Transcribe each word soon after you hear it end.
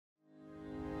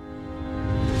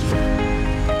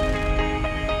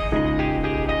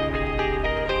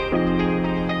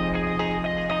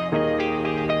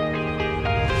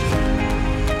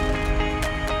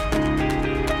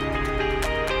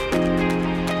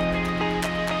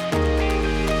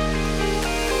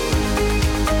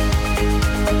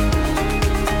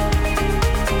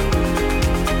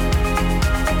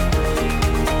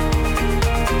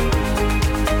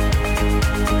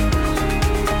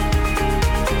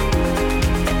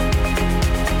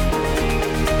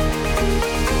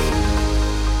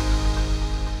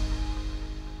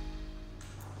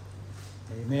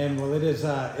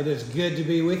It is good to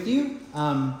be with you.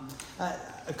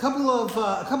 A couple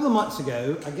of months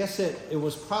ago, I guess it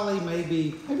was probably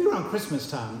maybe around Christmas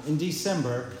time in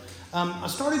December. I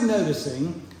started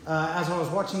noticing as I was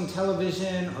watching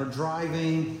television or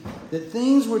driving that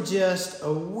things were just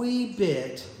a wee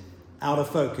bit out of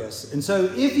focus. And so,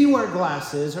 if you wear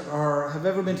glasses or have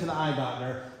ever been to the eye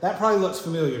doctor, that probably looks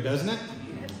familiar, doesn't it?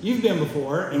 You've been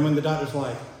before, and when the doctor's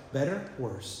like, better,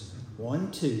 worse.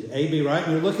 1, 2, A, B, right?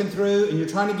 And you're looking through and you're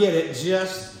trying to get it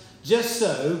just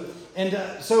so. And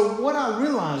so what I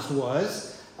realized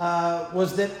was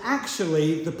that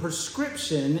actually the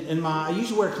prescription in I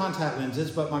usually wear contact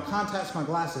lenses, but my contacts, my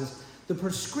glasses, the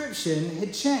prescription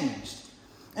had changed.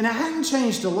 And it hadn't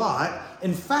changed a lot.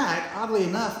 In fact, oddly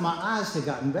enough, my eyes had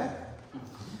gotten better.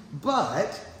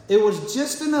 But it was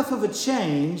just enough of a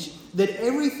change that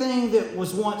everything that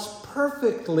was once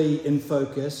perfectly in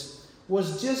focus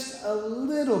was just a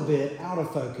little bit out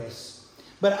of focus.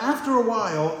 But after a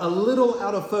while, a little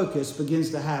out of focus begins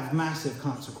to have massive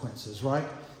consequences, right?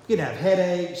 You can have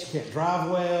headaches, you can't drive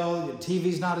well, your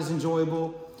TV's not as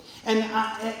enjoyable. And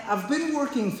I've been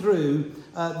working through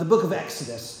the book of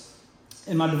Exodus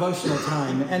in my devotional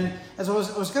time. And as I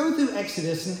was going through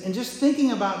Exodus and just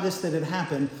thinking about this that had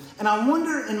happened, and I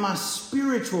wonder in my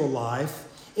spiritual life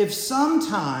if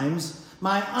sometimes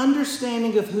my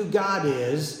understanding of who God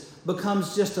is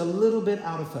becomes just a little bit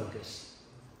out of focus.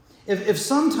 If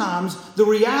sometimes the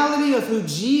reality of who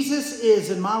Jesus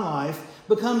is in my life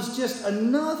becomes just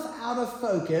enough out of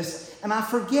focus and I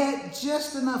forget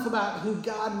just enough about who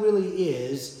God really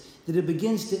is that it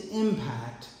begins to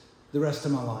impact the rest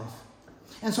of my life.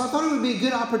 And so I thought it would be a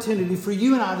good opportunity for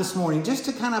you and I this morning just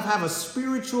to kind of have a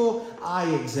spiritual eye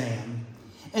exam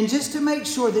and just to make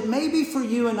sure that maybe for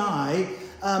you and I,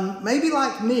 maybe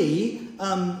like me,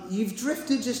 you've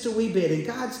drifted just a wee bit and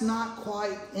God's not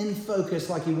quite in focus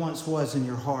like he once was in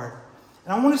your heart.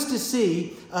 And I want us to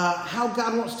see how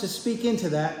God wants to speak into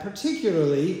that,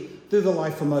 particularly through the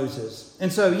life of Moses.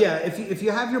 And so, if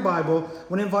you have your Bible, I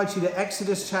want to invite you to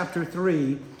Exodus chapter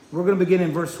 3. We're going to begin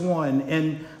in verse 1.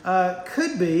 And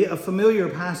could be a familiar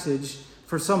passage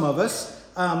for some of us.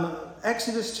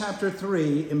 Exodus chapter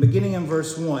 3 and beginning in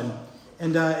verse 1.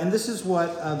 And this is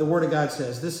what the Word of God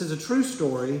says. This is a true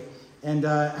story and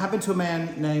happened to a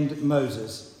man named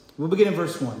Moses. We'll begin in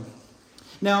verse 1.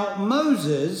 Now,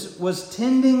 Moses was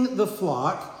tending the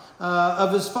flock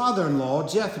of his father-in-law,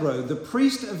 Jethro, the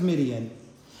priest of Midian.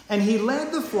 And he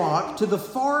led the flock to the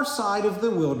far side of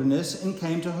the wilderness and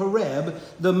came to Horeb,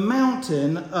 the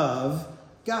mountain of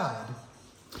God.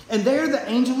 And there the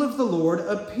angel of the Lord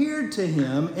appeared to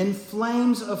him in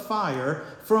flames of fire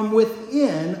from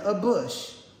within a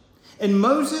bush. And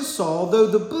Moses saw, though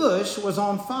the bush was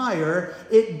on fire,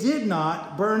 it did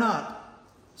not burn up.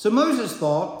 So Moses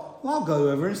thought, well, I'll go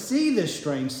over and see this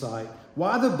strange sight,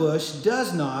 why the bush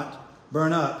does not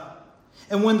burn up.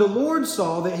 And when the Lord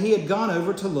saw that he had gone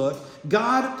over to look,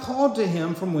 God called to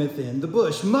him from within the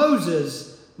bush,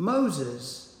 Moses,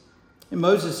 Moses. And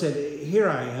Moses said, here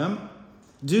I am.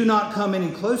 Do not come any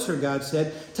closer, God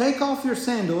said. Take off your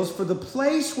sandals, for the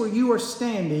place where you are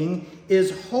standing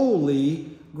is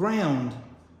holy ground.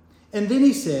 And then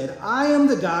he said, I am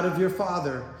the God of your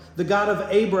father, the God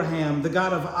of Abraham, the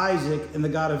God of Isaac, and the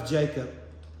God of Jacob.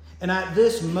 And at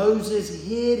this Moses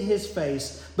hid his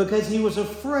face because he was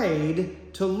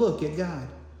afraid to look at God.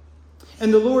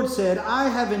 And the Lord said, I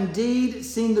have indeed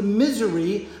seen the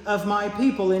misery of my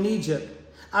people in Egypt.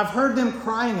 I've heard them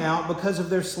crying out because of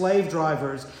their slave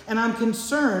drivers, and I'm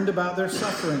concerned about their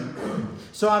suffering.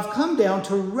 So I've come down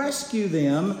to rescue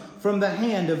them from the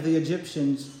hand of the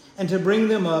Egyptians and to bring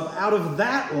them up out of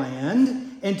that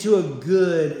land into a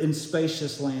good and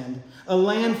spacious land, a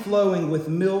land flowing with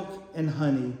milk and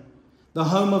honey, the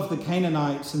home of the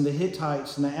Canaanites and the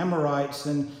Hittites and the Amorites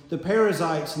and the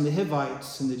Perizzites and the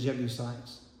Hivites and the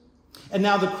Jebusites. And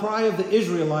now the cry of the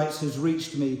Israelites has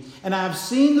reached me, and I have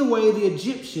seen the way the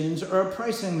Egyptians are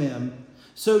oppressing them.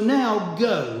 So now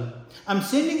go. I'm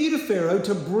sending you to Pharaoh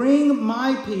to bring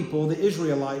my people, the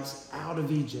Israelites, out of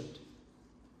Egypt.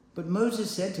 But Moses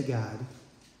said to God,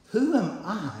 who am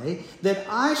I that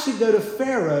I should go to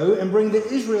Pharaoh and bring the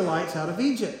Israelites out of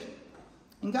Egypt?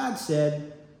 And God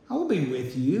said, I will be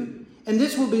with you, and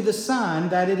this will be the sign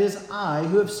that it is I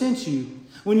who have sent you.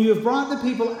 When you have brought the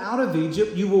people out of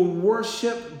Egypt, you will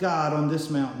worship God on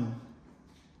this mountain.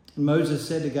 And Moses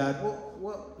said to God,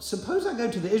 well, suppose I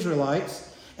go to the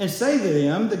Israelites and say to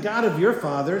them, the God of your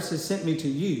fathers has sent me to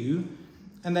you.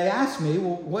 And they ask me,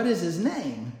 well, what is his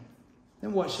name?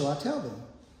 Then what shall I tell them?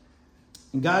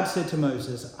 And God said to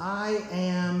Moses, I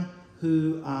am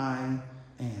who I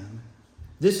am.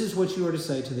 This is what you are to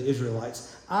say to the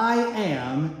Israelites. I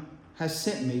am has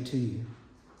sent me to you.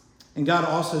 And God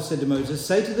also said to Moses,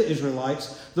 say to the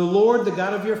Israelites, the Lord, the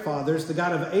God of your fathers, the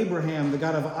God of Abraham, the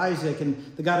God of Isaac,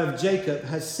 and the God of Jacob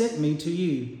has sent me to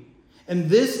you. And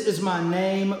this is my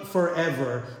name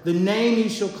forever, the name you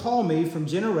shall call me from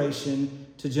generation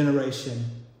to generation.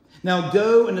 Now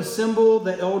go and assemble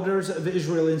the elders of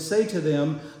Israel and say to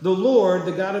them, the Lord,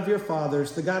 the God of your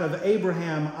fathers, the God of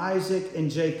Abraham, Isaac, and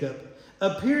Jacob,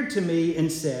 appeared to me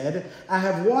and said, I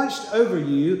have watched over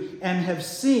you and have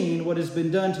seen what has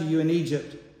been done to you in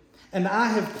Egypt. And I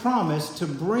have promised to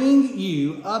bring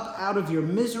you up out of your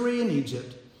misery in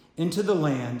Egypt into the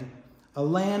land, a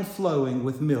land flowing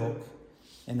with milk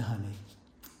and honey.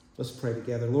 Let's pray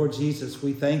together. Lord Jesus,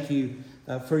 we thank you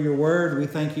for your word. We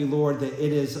thank you, Lord, that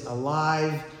it is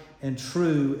alive and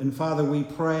true. And Father, we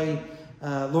pray,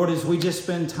 Lord, as we just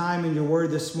spend time in your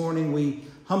word this morning, we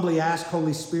humbly ask,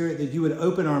 Holy Spirit, that you would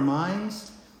open our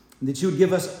minds, and that you would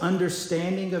give us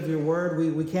understanding of your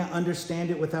word. We can't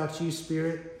understand it without you,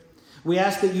 Spirit. We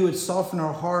ask that you would soften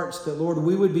our hearts, that, Lord,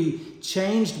 we would be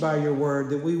changed by your word,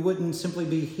 that we wouldn't simply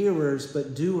be hearers,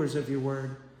 but doers of your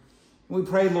word. We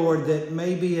pray, Lord, that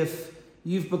maybe if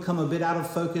you've become a bit out of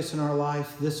focus in our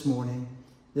life this morning,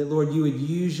 that, Lord, you would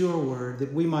use your word,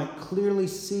 that we might clearly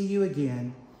see you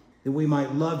again, that we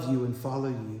might love you and follow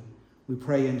you. We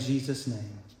pray in Jesus'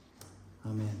 name.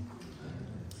 Amen.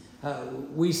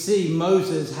 We see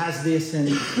Moses has this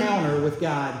encounter with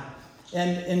God.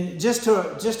 And just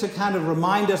to kind of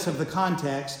remind us of the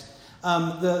context,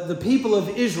 the people of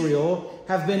Israel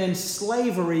have been in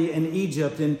slavery in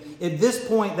Egypt. And at this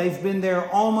point, they've been there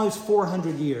almost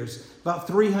 400 years, about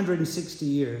 360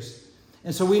 years.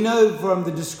 And so we know from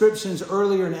the descriptions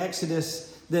earlier in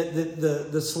Exodus that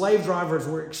the slave drivers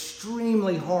were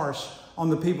extremely harsh on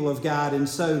the people of God. And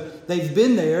so they've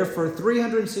been there for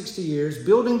 360 years,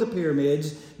 building the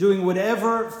pyramids, doing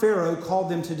whatever Pharaoh called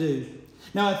them to do.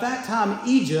 Now, at that time,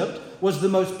 Egypt was the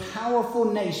most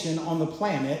powerful nation on the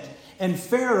planet, and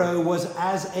Pharaoh was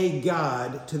as a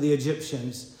god to the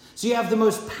Egyptians. So you have the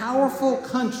most powerful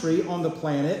country on the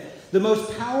planet, the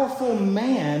most powerful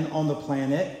man on the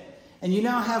planet, and you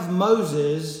now have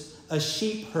Moses, a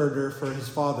sheep herder for his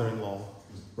father-in-law,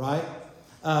 right?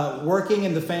 Working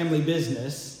in the family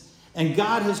business. And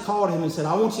God has called him and said,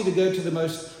 I want you to go to the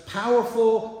most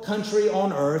powerful country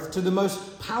on earth, to the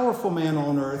most powerful man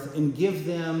on earth, and give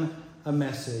them a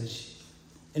message.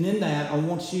 And in that, I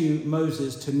want you,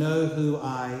 Moses, to know who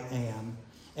I am.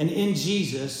 And in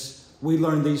Jesus, we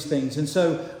learn these things. And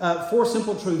so 4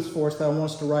 simple truths for us that I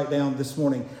want us to write down this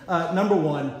morning. Number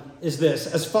 1 is this.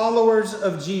 As followers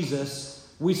of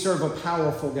Jesus, we serve a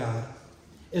powerful God.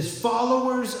 As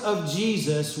followers of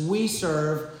Jesus, we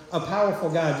serve a powerful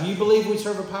God. Do you believe we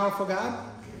serve a powerful God?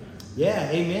 Yeah,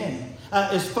 amen.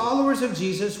 As followers of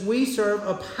Jesus, we serve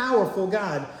a powerful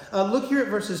God. Look here at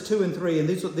verses 2 and 3, and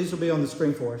these will be on the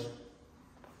screen for us.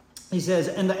 He says,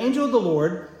 and the angel of the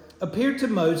Lord appeared to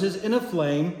Moses in a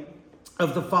flame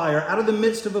of the fire out of the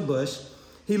midst of a bush.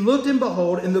 He looked and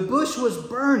behold, and the bush was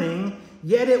burning,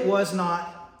 yet it was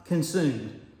not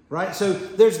consumed. Right? So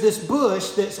there's this bush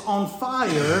that's on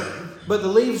fire, but the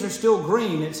leaves are still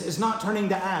green. It's not turning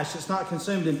to ash. It's not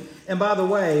consumed. And by the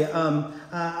way,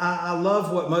 I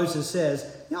love what Moses says.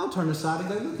 I'll turn aside and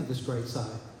go look at this great sight.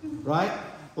 Right?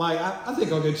 Like, I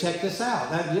think I'll go check this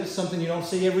out. That's something you don't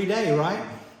see every day, right?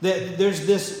 That there's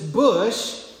this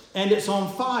bush, and it's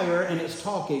on fire, and it's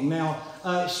talking. Now,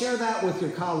 share that with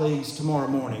your colleagues tomorrow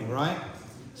morning, right?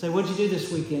 Say, what'd you do this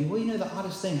weekend? Well, the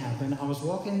oddest thing happened. I was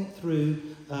walking through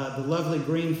the lovely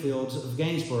green fields of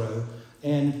Gainsboro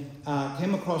and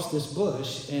came across this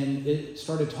bush, and it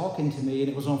started talking to me, and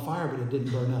it was on fire, but it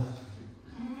didn't burn up.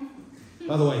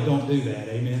 By the way, don't do that,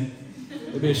 amen?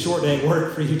 It'll be a short day at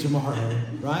work for you tomorrow,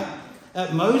 right?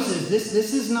 Moses,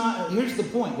 this is not, here's the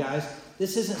point, guys.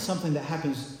 This isn't something that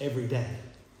happens every day.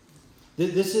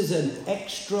 This is an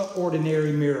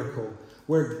extraordinary miracle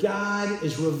where God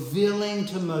is revealing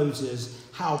to Moses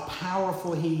how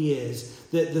powerful he is,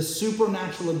 that the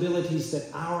supernatural abilities that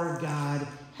our God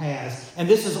has. And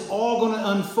this is all going to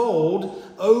unfold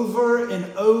over and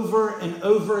over and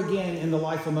over again in the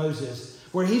life of Moses,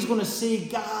 where he's going to see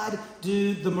God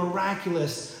do the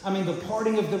miraculous. I mean, the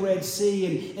parting of the Red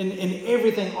Sea and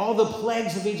everything, all the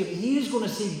plagues of Egypt. He is going to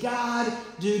see God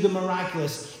do the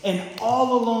miraculous. And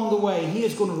all along the way, he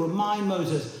is going to remind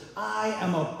Moses, I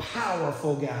am a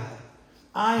powerful God.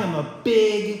 I am a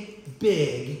big,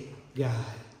 big God.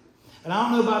 And I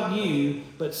don't know about you,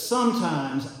 but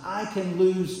sometimes I can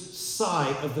lose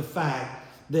sight of the fact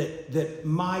that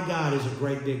my God is a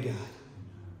great big God.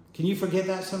 Can you forget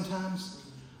that sometimes?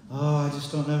 Oh, I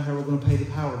just don't know how we're going to pay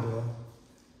the power bill.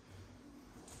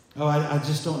 Oh, I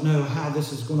just don't know how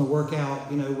this is going to work out,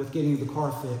 with getting the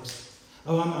car fixed.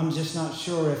 Oh, I'm just not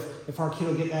sure if our kid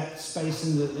will get that space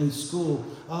in school.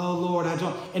 Oh, Lord, I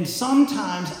don't. And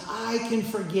sometimes I can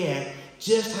forget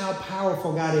just how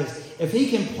powerful God is. If he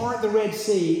can part the Red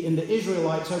Sea and the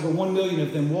Israelites, over 1 million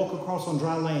of them, walk across on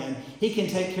dry land, he can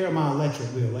take care of my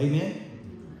electric bill. Amen?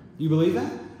 You believe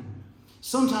that?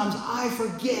 Sometimes I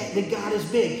forget that God is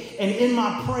big. And in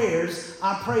my prayers,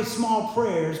 I pray small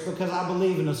prayers because I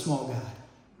believe in a small God.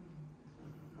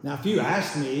 Now, if you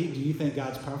ask me, do you think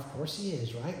God's powerful? Of course he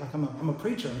is, right? Like I'm a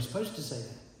preacher. I'm supposed to say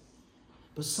that.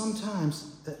 But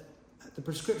sometimes the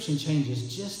prescription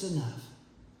changes just enough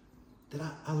that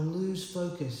I lose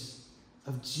focus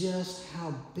of just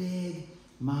how big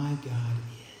my God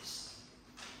is.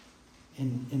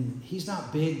 And he's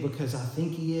not big because I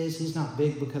think he is. He's not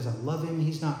big because I love him.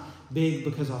 He's not big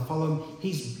because I follow him.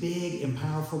 He's big and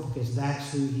powerful because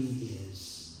that's who he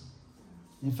is.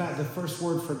 In fact, the first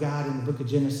word for God in the book of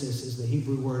Genesis is the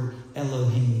Hebrew word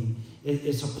Elohim.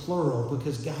 It's a plural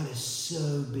because God is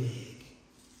so big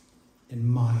and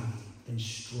mighty and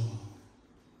strong.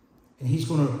 And he's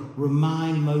going to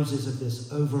remind Moses of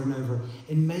this over and over.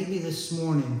 And maybe this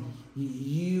morning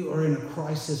you are in a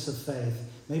crisis of faith.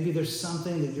 Maybe there's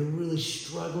something that you're really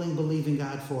struggling believing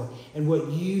God for. And what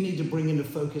you need to bring into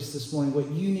focus this morning, what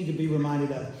you need to be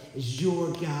reminded of, is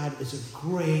your God is a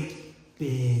great,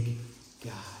 big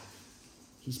God.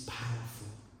 He's powerful.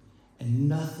 And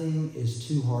nothing is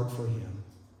too hard for him.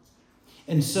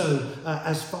 And so,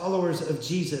 as followers of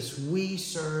Jesus, we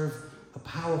serve a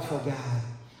powerful God.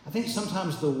 I think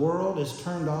sometimes the world is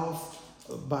turned off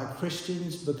by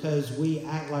Christians because we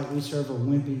act like we serve a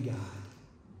wimpy God.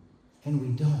 And we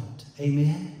don't.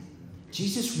 Amen?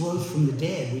 Jesus rose from the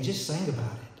dead. We just sang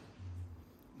about it.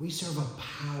 We serve a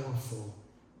powerful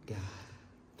God.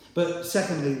 But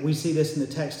secondly, we see this in the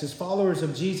text. As followers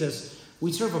of Jesus,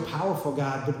 we serve a powerful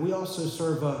God, but we also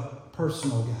serve a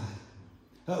personal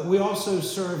God. We also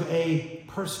serve a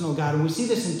personal God. And we see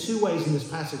this in two ways in this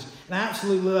passage. And I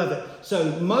absolutely love it.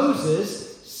 So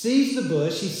Moses sees the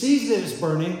bush. He sees that it's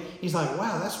burning. He's like,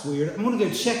 wow, that's weird. I'm going to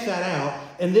go check that out.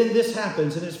 And then this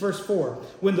happens, and it's verse 4.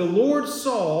 When the Lord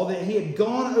saw that he had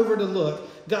gone over to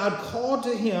look, God called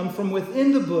to him from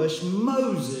within the bush,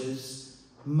 Moses,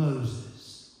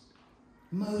 Moses.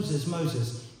 Moses,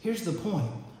 Moses. Here's the point.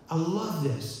 I love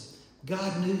this.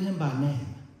 God knew him by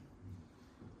name.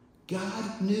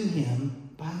 God knew him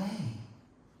by name.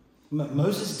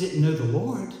 Moses didn't know the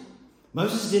Lord.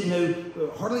 Moses didn't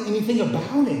know hardly anything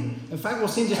about him. In fact, we'll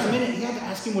see in just a minute, he had to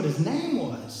ask him what his name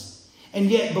was. And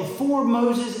yet, before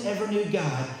Moses ever knew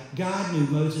God, God knew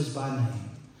Moses by name.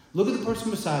 Look at the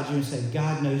person beside you and say,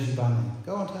 God knows you by name.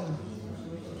 Go on, tell him.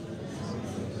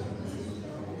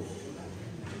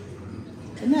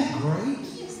 Isn't that great?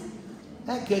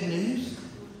 That good news?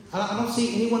 I don't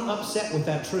see anyone upset with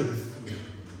that truth.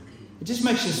 It just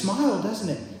makes you smile, doesn't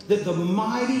it? That the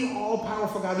mighty,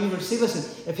 all-powerful God of the universe. See,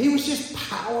 listen, if he was just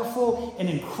powerful and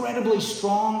incredibly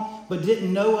strong, but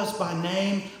didn't know us by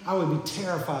name, I would be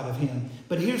terrified of him.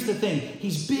 But here's the thing.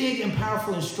 He's big and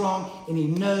powerful and strong, and he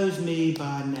knows me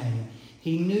by name.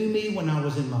 He knew me when I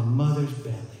was in my mother's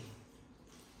belly.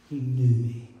 He knew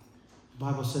me. The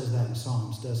Bible says that in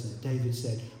Psalms, doesn't it? David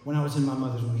said, when I was in my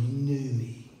mother's womb, he knew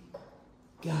me.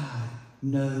 God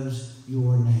knows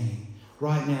your name.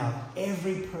 Right now,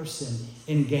 every person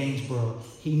in Gainesboro,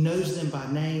 he knows them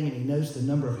by name and he knows the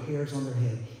number of hairs on their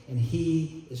head. And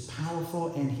he is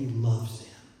powerful and he loves them.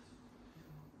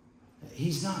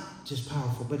 He's not just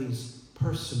powerful, but he's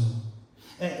personal.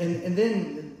 And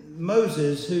then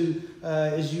Moses, who,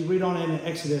 as you read on in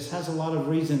Exodus, has a lot of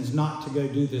reasons not to go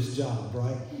do this job,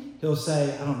 right? He'll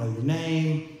say, I don't know your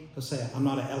name. He'll say, I'm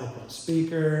not an eloquent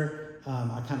speaker.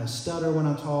 I kind of stutter when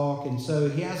I talk. And so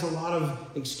he has a lot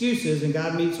of excuses, and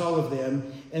God meets all of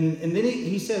them. And then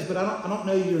he says, but I don't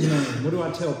know your name. What do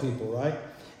I tell people, right?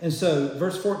 And so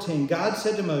verse 14, God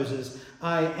said to Moses,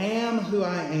 I am who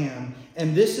I am.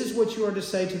 And this is what you are to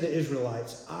say to the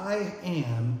Israelites. I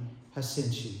am has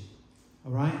sent you.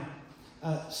 All right?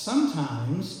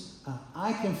 Sometimes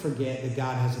I can forget that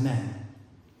God has a name.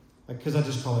 Because I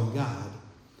just call him God.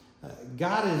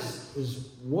 God is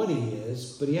what he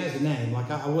is, but he has a name.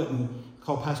 Like I wouldn't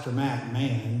call Pastor Matt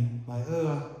man. Like,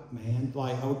 oh, man.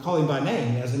 Like I would call him by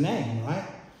name. He has a name, right?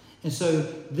 And so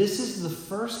this is the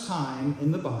first time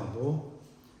in the Bible,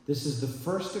 this is the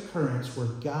first occurrence where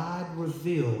God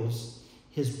reveals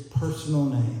his personal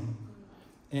name.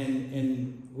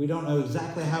 And we don't know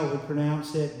exactly how it would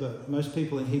pronounce it, but most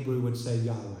people in Hebrew would say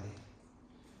Yahweh.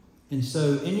 And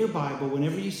so in your Bible,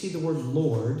 whenever you see the word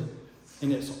Lord,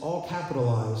 And it's all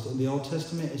capitalized. In the Old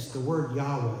Testament, it's the word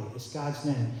Yahweh. It's God's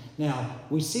name. Now,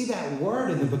 we see that word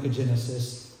in the book of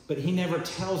Genesis, but he never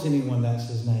tells anyone that's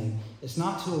his name. It's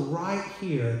not till right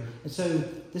here. And so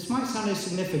this might sound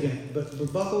insignificant,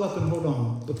 but buckle up and hold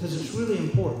on, because it's really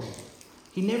important.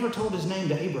 He never told his name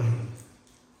to Abraham.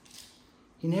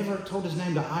 He never told his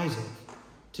name to Isaac,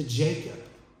 to Jacob.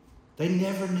 They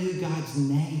never knew God's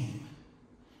name.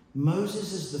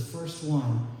 Moses is the first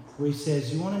one where he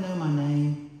says, you want to know my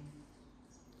name?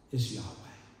 It's Yahweh.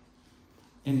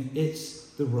 And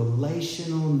it's the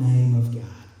relational name of God,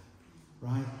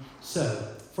 right?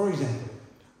 So, for example,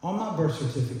 on my birth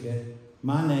certificate,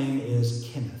 my name is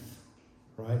Kenneth,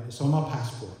 right? It's on my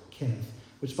passport, Kenneth,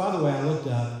 which, by the way, I looked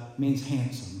up, means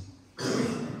handsome.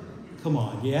 Come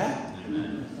on, yeah?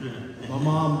 My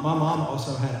mom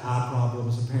also had eye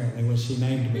problems, apparently, when she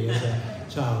named me as a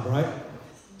child, right?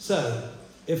 So,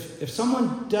 if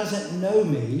someone doesn't know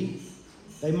me,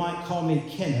 they might call me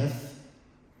Kenneth,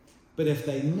 but if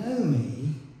they know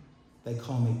me, they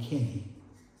call me Kenny.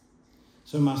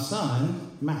 So my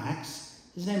son, Max,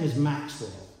 his name is Maxwell.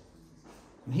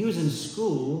 When he was in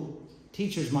school,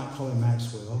 teachers might call him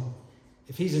Maxwell.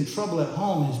 If he's in trouble at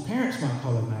home, his parents might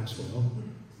call him Maxwell.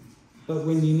 But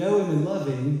when you know him and love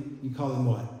him, you call him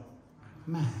what?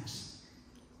 Max.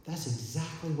 That's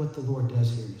exactly what the Lord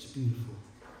does here, and it's beautiful.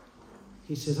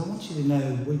 He says, I want you to know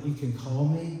what you can call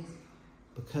me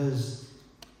because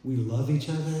we love each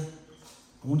other.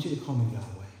 I want you to call me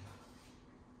Yahweh.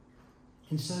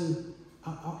 And so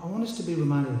I want us to be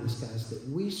reminded of this, guys, that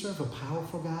we serve a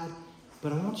powerful God,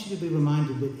 but I want you to be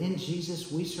reminded that in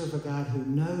Jesus we serve a God who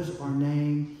knows our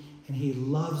name, and he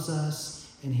loves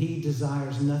us, and he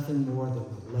desires nothing more than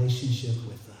relationship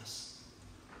with us.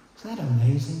 Isn't that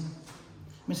amazing?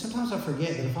 I mean, sometimes I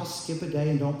forget that if I skip a day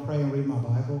and don't pray and read my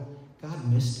Bible,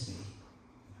 God missed me.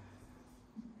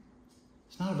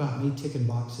 It's not about me ticking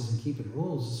boxes and keeping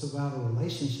rules. It's about a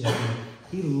relationship.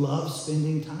 He loves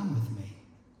spending time with me.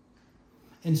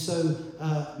 And so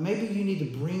maybe you need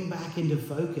to bring back into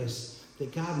focus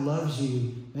that God loves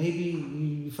you. Maybe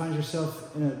you find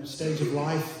yourself in a stage of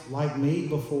life like me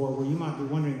before where you might be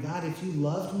wondering, God, if you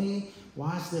loved me,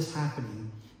 why is this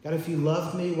happening? God, if you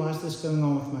loved me, why is this going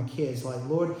on with my kids? Like,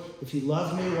 Lord, if you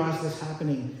love me, why is this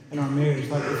happening in our marriage?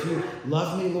 Like, if you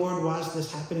love me, Lord, why is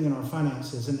this happening in our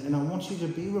finances? And I want you to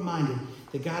be reminded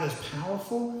that God is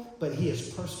powerful, but he is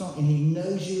personal, and he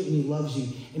knows you, and he loves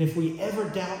you. And if we ever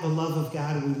doubt the love of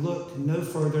God, we look no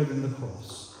further than the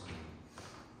cross.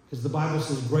 Because the Bible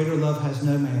says, greater love has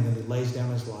no man than he lays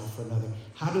down his life for another.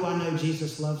 How do I know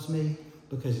Jesus loves me?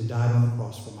 Because he died on the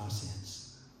cross for my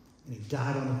sins. And he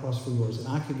died on the cross for yours. And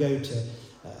I could go to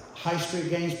High Street,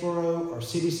 Gainsborough, or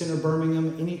City Center,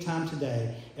 Birmingham, anytime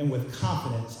today, and with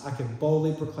confidence, I could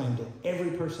boldly proclaim to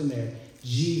every person there,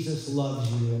 Jesus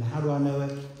loves you. And how do I know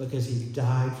it? Because he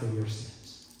died for your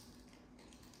sins.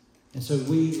 And so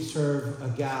we serve a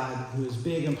God who is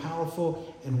big and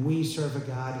powerful, and we serve a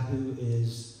God who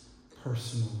is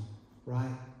personal,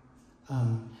 right?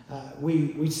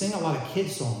 We sing a lot of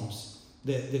kids' songs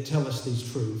that tell us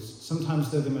these truths.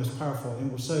 Sometimes they're the most powerful.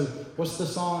 And so, what's the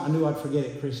song? I knew I'd forget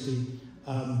it, Christy.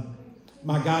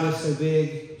 My God is so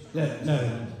big.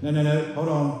 No. Hold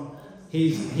on.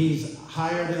 He's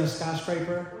higher than a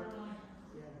skyscraper.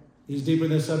 He's deeper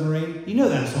than a submarine. You know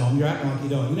that song. You're acting like you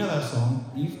don't. You know that song.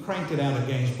 You've cranked it out at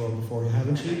Gainsborough before,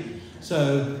 haven't you?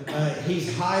 So,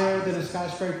 he's higher than a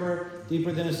skyscraper,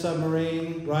 deeper than a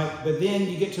submarine, right? But then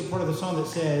you get to a part of the song that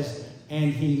says,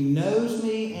 and he knows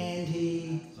me and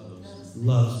he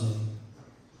loves me.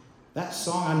 That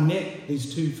song, I nicked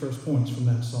these two first points from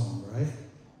that song, right?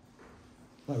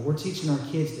 Like, we're teaching our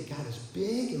kids that God is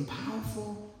big and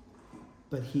powerful,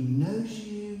 but he knows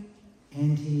you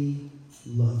and he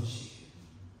loves you.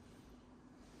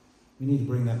 We need to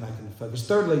bring that back into focus.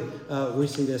 Thirdly, we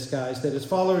see this, guys, that as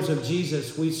followers of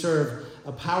Jesus, we serve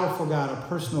a powerful God, a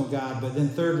personal God. But then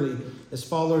thirdly, as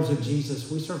followers of Jesus,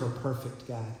 we serve a perfect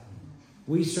God.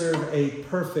 We serve a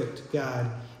perfect God.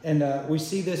 And we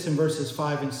see this in verses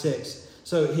 5 and 6.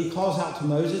 So he calls out to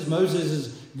Moses. Moses is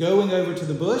going over to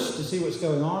the bush to see what's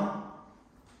going on.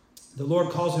 The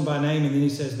Lord calls him by name, and then he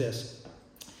says this.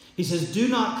 He says, do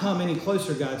not come any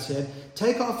closer, God said.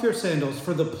 Take off your sandals,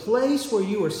 for the place where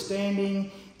you are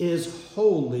standing is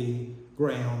holy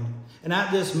ground. And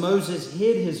at this, Moses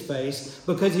hid his face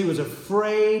because he was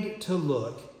afraid to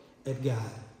look at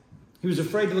God. He was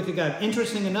afraid to look at God.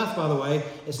 Interesting enough, by the way,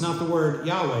 it's not the word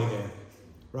Yahweh there,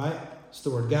 right? It's the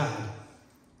word God.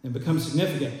 It becomes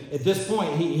significant. At this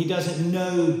point, he doesn't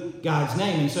know God's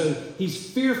name. And so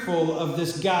he's fearful of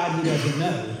this God he doesn't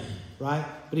know, right?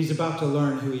 But he's about to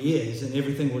learn who he is, and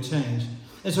everything will change.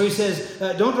 And so he says,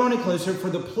 don't draw any closer, for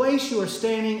the place you are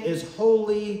standing is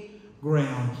holy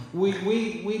ground. We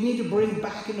need to bring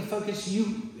back into focus,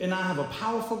 you and I have a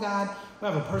powerful God, we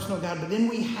have a personal God, but then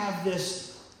we have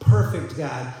this perfect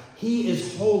God. He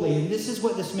is holy, and this is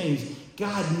what this means.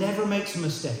 God never makes a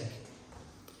mistake.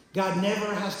 God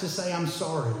never has to say, I'm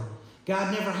sorry.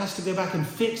 God never has to go back and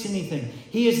fix anything.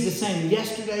 He is the same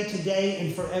yesterday, today,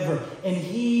 and forever, and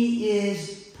he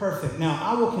is perfect. Now,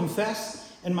 I will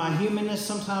confess, in my humanness,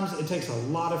 sometimes it takes a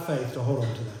lot of faith to hold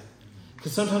on to that.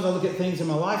 Because sometimes I look at things in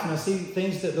my life and I see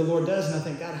things that the Lord does and I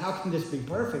think, God, how can this be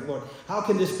perfect, Lord? How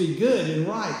can this be good and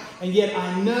right? And yet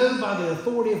I know by the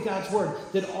authority of God's word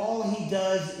that all he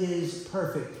does is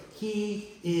perfect. He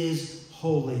is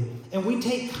holy. And we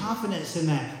take confidence in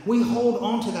that. We hold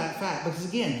on to that fact. Because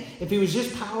again, if he was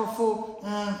just powerful,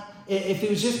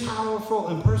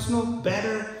 and personal,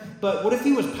 better. But what if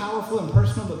he was powerful and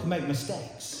personal but could make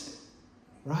mistakes?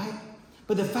 Right?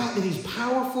 But the fact that he's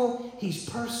powerful, he's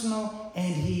personal,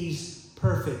 and he's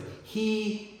perfect.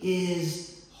 He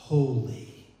is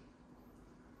holy.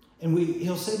 And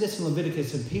he'll say this in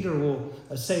Leviticus, and Peter will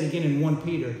say it again in 1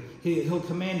 Peter. He'll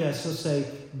command us, he'll say,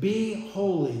 be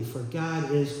holy, for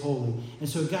God is holy. And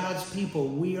so God's people,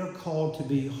 we are called to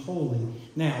be holy.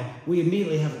 Now, we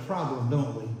immediately have a problem,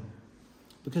 don't we?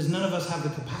 Because none of us have the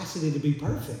capacity to be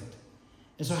perfect.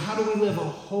 And so how do we live a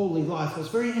holy life? Well,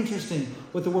 it's very interesting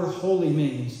what the word holy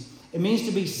means. It means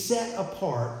to be set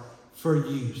apart for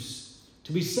use.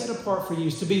 To be set apart for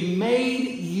use. To be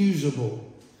made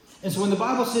usable. And so when the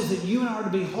Bible says that you and I are to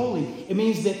be holy, it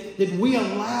means that we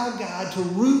allow God to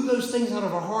root those things out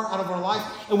of our heart, out of our life,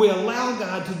 and we allow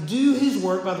God to do his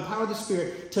work by the power of the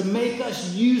Spirit to make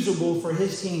us usable for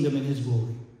his kingdom and his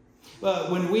glory.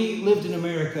 When we lived in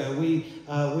America,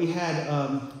 we had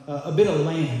a bit of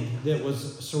land that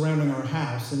was surrounding our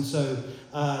house. And so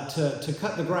to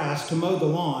cut the grass, to mow the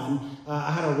lawn,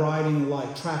 I had a riding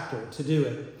tractor to do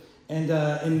it. And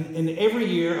every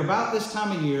year, about this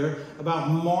time of year,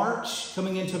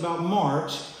 coming into about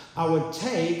March, I would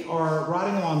take our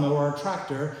riding lawnmower, our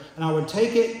tractor, and I would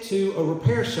take it to a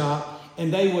repair shop.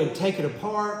 And they would take it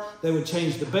apart, they would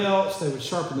change the belts, they would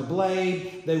sharpen the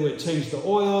blade, they would change the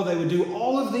oil, they would do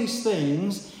all of these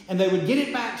things, and they would get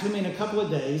it back to me in a couple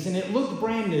of days, and it looked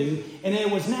brand new, and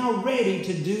it was now ready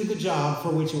to do the job for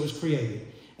which it was created.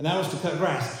 And that was to cut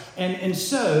grass. And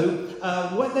so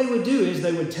what they would do is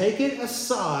they would take it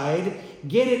aside,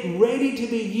 get it ready to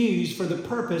be used for the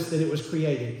purpose that it was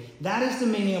created. That is the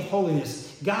meaning of holiness.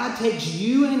 God takes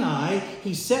you and I,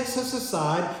 he sets us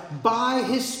aside by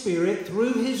his Spirit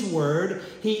through his word.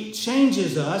 He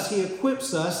changes us, he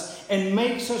equips us, and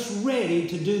makes us ready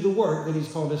to do the work that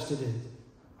he's called us to do.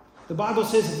 The Bible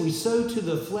says if we sow to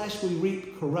the flesh, we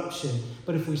reap corruption.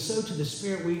 But if we sow to the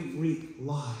Spirit, we reap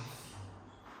life.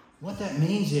 What that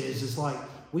means is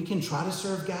we can try to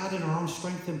serve God in our own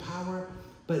strength and power,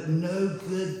 but no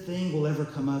good thing will ever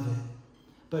come of it.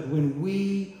 But when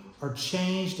we are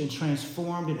changed and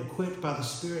transformed and equipped by the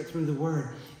Spirit through the Word,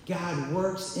 God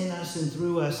works in us and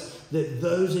through us that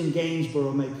those in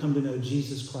Gainesboro may come to know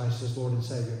Jesus Christ as Lord and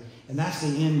Savior. And that's the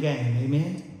end game.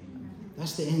 Amen?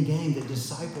 That's the end game, that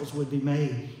disciples would be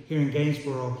made here in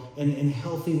Gainesboro and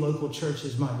healthy local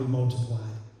churches might be multiplied.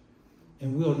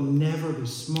 And we'll never be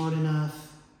smart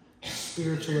enough,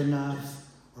 spiritual enough,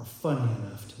 or funny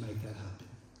enough to make that happen.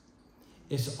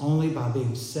 It's only by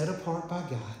being set apart by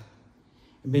God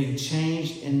and being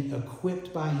changed and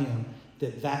equipped by him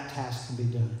that task can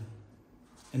be done.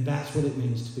 And that's what it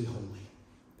means to be holy.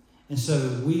 And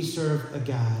so we serve a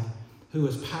God who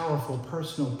is powerful,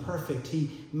 personal, perfect. He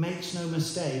makes no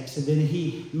mistakes. And then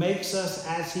he makes us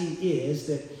as he is,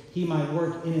 that he might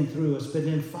work in and through us. But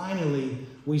then finally,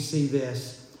 we see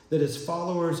this, that as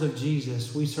followers of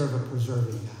Jesus, we serve a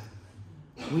preserving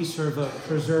God. We serve a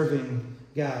preserving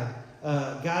God.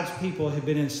 God's people have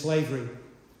been in slavery,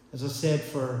 as I said,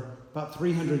 for about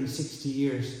 360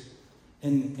 years.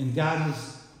 And God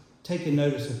has taken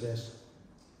notice of this.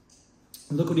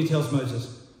 And look what he tells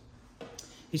Moses.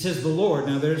 He says, the Lord,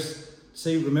 now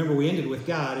remember we ended with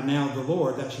God, and now the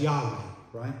Lord, that's Yahweh,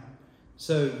 right?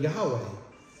 So Yahweh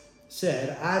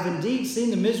said, I have indeed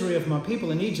seen the misery of my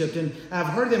people in Egypt, and I have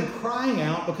heard them crying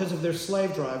out because of their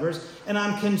slave drivers, and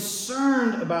I'm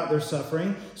concerned about their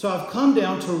suffering. So I've come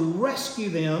down to rescue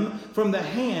them from the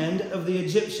hand of the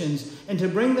Egyptians and to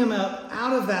bring them up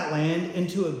out of that land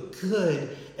into a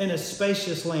good and a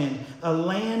spacious land, a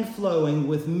land flowing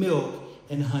with milk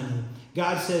and honey.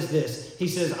 God says this. He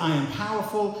says, I am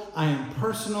powerful, I am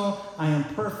personal, I am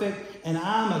perfect, and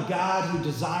I'm a God who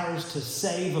desires to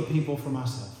save a people for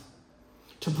myself.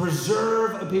 to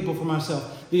preserve a people for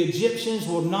myself. The Egyptians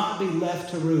will not be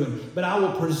left to ruin, but I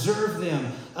will preserve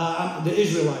them. The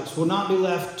Israelites will not be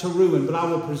left to ruin, but I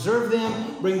will preserve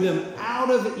them, bring them out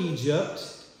of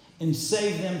Egypt, and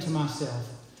save them to myself.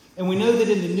 And we know that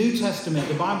in the New Testament,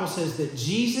 the Bible says that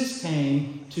Jesus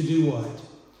came to do what?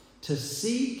 To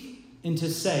seek and to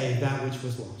save that which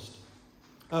was lost.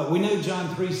 We know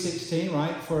John 3:16,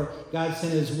 right? For God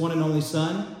sent his one and only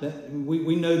Son.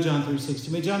 We know John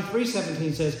 3:16. But John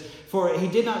 3:17 says, for he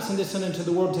did not send his Son into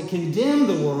the world to condemn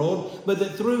the world, but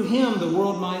that through him the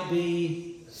world might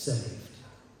be saved.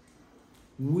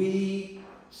 We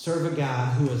serve a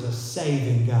God who is a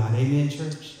saving God. Amen,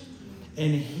 church?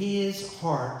 And his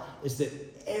heart is that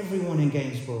everyone in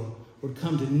Gainesboro would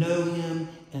come to know him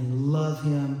and love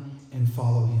him and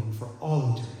follow him for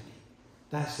all eternity.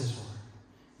 That's his heart.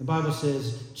 The Bible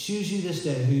says, choose you this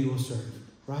day who you will serve,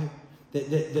 right? That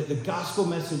the gospel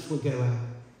message will go out,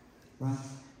 right?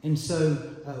 And so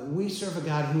we serve a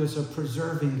God who is a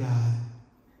preserving God.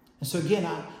 And so again,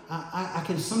 I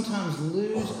can sometimes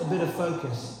lose a bit of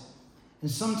focus. And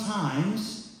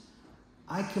sometimes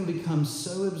I can become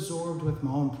so absorbed with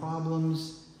my own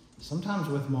problems, sometimes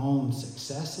with my own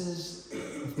successes,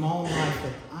 with my own life,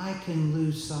 that I can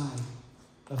lose sight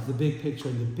of the big picture.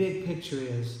 And the big picture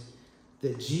is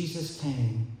that Jesus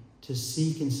came to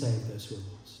seek and save those who are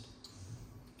lost.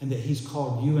 And that he's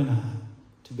called you and I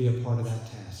to be a part of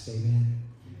that task. Amen?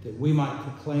 That we might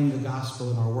proclaim the gospel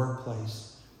in our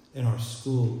workplace, in our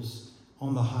schools,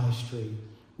 on the high street,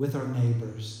 with our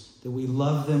neighbors. That we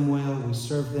love them well, we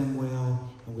serve them well,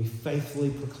 and we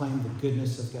faithfully proclaim the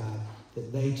goodness of God,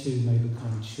 that they too may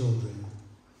become children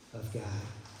of God.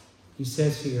 He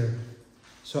says here,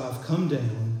 so I've come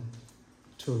down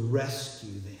to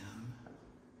rescue them.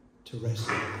 To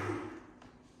rescue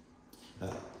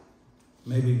them.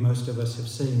 Maybe most of us have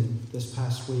seen this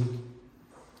past week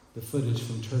the footage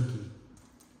from Turkey,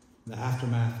 the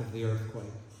aftermath of the earthquake.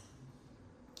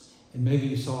 And maybe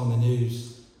you saw in the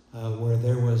news where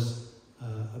there was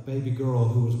a baby girl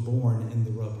who was born in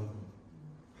the rubble.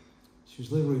 She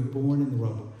was literally born in the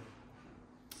rubble.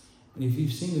 And if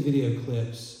you've seen the video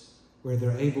clips where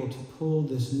they're able to pull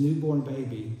this newborn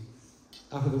baby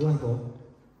out of the rubble,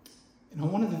 and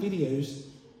on one of the videos,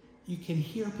 you can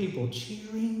hear people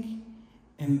cheering,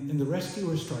 and the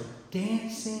rescuers start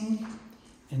dancing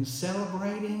and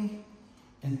celebrating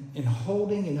and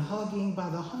holding and hugging by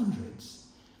the hundreds.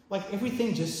 Like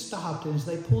everything just stopped, and as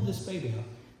they pulled this baby out,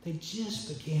 they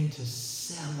just began to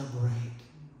celebrate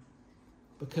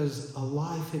because a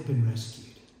life had been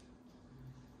rescued.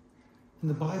 And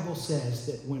the Bible says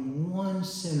that when one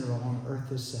sinner on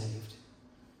earth is saved,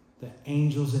 the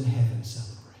angels in heaven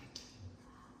celebrate.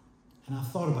 And I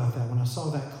thought about that when I saw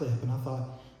that clip, and I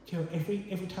thought, you know,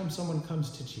 every time someone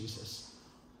comes to Jesus,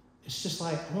 it's just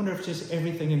like, I wonder if just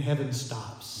everything in heaven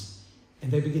stops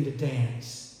and they begin to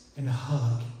dance and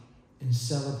hug and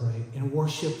celebrate and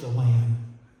worship the Lamb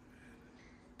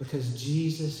because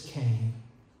Jesus came.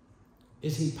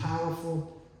 Is he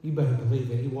powerful? You better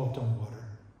believe it. He walked on water.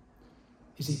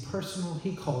 Is he personal?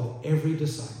 He called every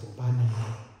disciple by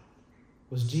name.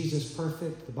 Was Jesus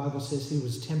perfect? The Bible says he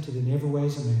was tempted in every way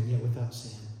as a man, yet without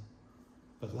sin.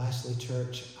 But lastly,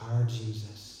 church, our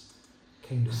Jesus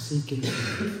came to seek and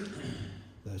save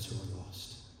those who are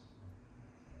lost.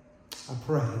 I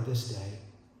pray this day,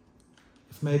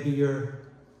 if maybe your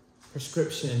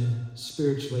prescription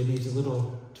spiritually needs a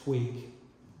little tweak,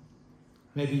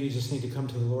 maybe you just need to come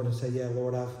to the Lord and say, yeah,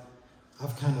 Lord,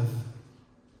 I've kind of,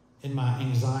 in my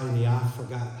anxiety, I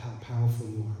forgot how powerful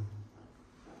you are.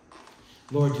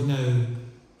 Lord, you know,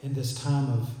 in this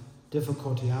time of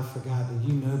difficulty, I forgot that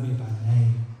you know me by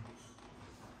name.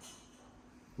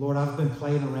 Lord, I've been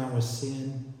playing around with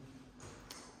sin.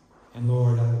 And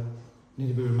Lord, I need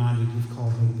to be reminded you've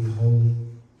called me to be holy.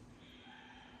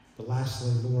 But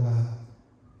lastly, Lord,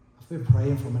 I've been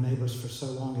praying for my neighbors for so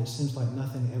long, it seems like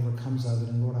nothing ever comes of it.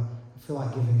 And Lord, I feel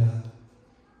like giving up.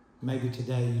 Maybe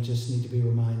today you just need to be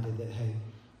reminded that, hey,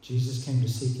 Jesus came to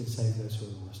seek and save those who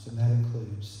are lost. And that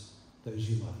includes those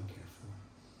you love and care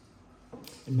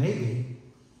for. And maybe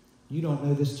you don't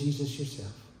know this Jesus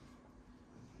yourself.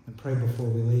 And pray before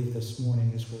we leave this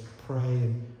morning as we'll pray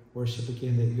and worship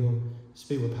again that you'll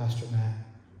speak with Pastor Matt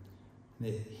and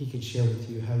that he can share with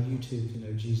you how you too can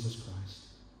know Jesus Christ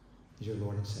as your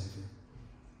Lord and Savior.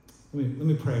 Let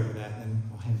me pray over that, and then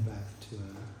I'll hand it back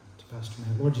to Pastor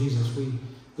Matt. Lord Jesus,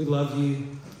 we love you,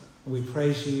 and we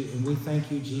praise you, and we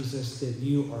thank you, Jesus, that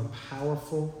you are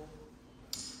powerful.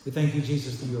 We thank you,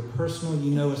 Jesus, that you are personal.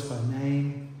 You know us by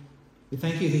name. We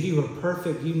thank you that you are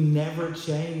perfect. You never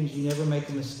change. You never make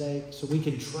a mistake. So we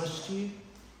can trust you.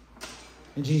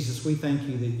 And Jesus, we thank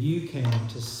you that you came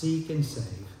to seek and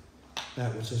save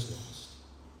that which is lost.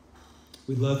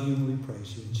 We love you and we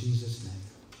praise you. In Jesus' name,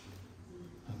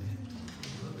 amen.